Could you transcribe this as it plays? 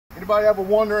Anybody ever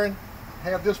wondering,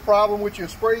 have this problem with your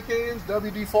spray cans,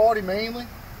 WD-40 mainly?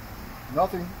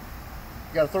 Nothing.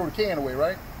 You gotta throw the can away,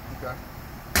 right? Okay.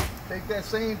 Take that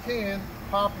same can,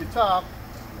 pop your top,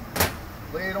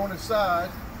 lay it on its side,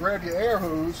 grab your air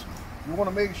hose. You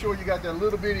wanna make sure you got that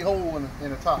little bitty hole in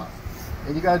the top.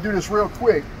 And you gotta do this real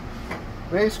quick.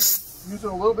 Basically,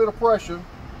 using a little bit of pressure,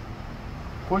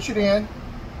 push it in,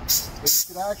 and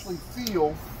you can actually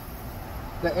feel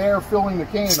the air filling the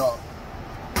can up.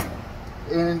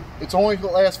 And it's only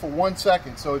going to last for 1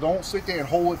 second, so don't sit there and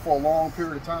hold it for a long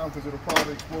period of time because it'll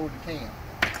probably explode the can.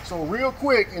 So real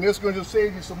quick, and this is going to just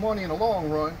save you some money in the long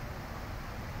run,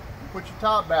 you put your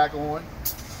top back on,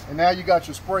 and now you got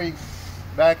your spray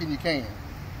back in your can.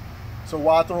 So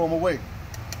why throw them away?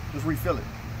 Just refill it.